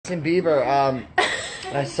Justin Bieber,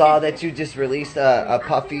 I saw that you just released a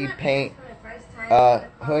puffy paint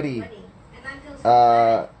hoodie,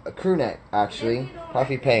 a crew neck actually,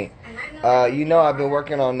 puffy paint. You know I've been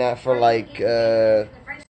working on that for like 6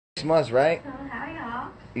 months, right?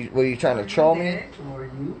 Were you trying to troll me?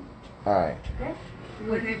 Alright.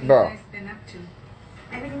 Bro.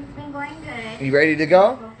 Everything's been going good. You ready to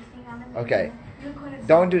go? Okay.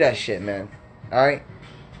 Don't do that shit, man. Alright?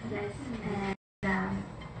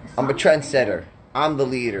 I'm a trendsetter. I'm the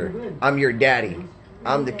leader. I'm your daddy.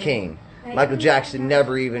 I'm the king. Michael Jackson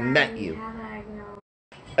never even met you.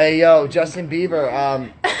 Hey, yo, Justin Bieber,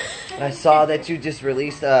 I saw that you just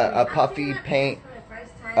released a puffy paint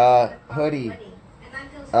hoodie,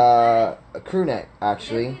 a crew neck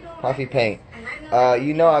actually, puffy paint.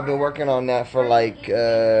 You know I've been working on that for like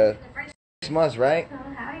 6 months, right?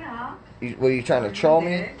 Were you trying to troll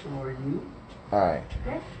me? Alright.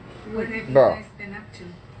 Bro.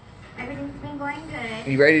 Everything's been going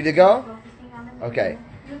good. You ready to go? Okay.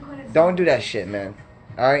 Don't do that shit, man.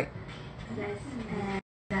 Alright?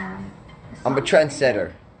 I'm a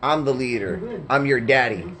trendsetter. I'm the leader. I'm your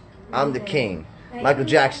daddy. I'm the king. Michael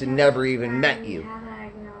Jackson never even met you.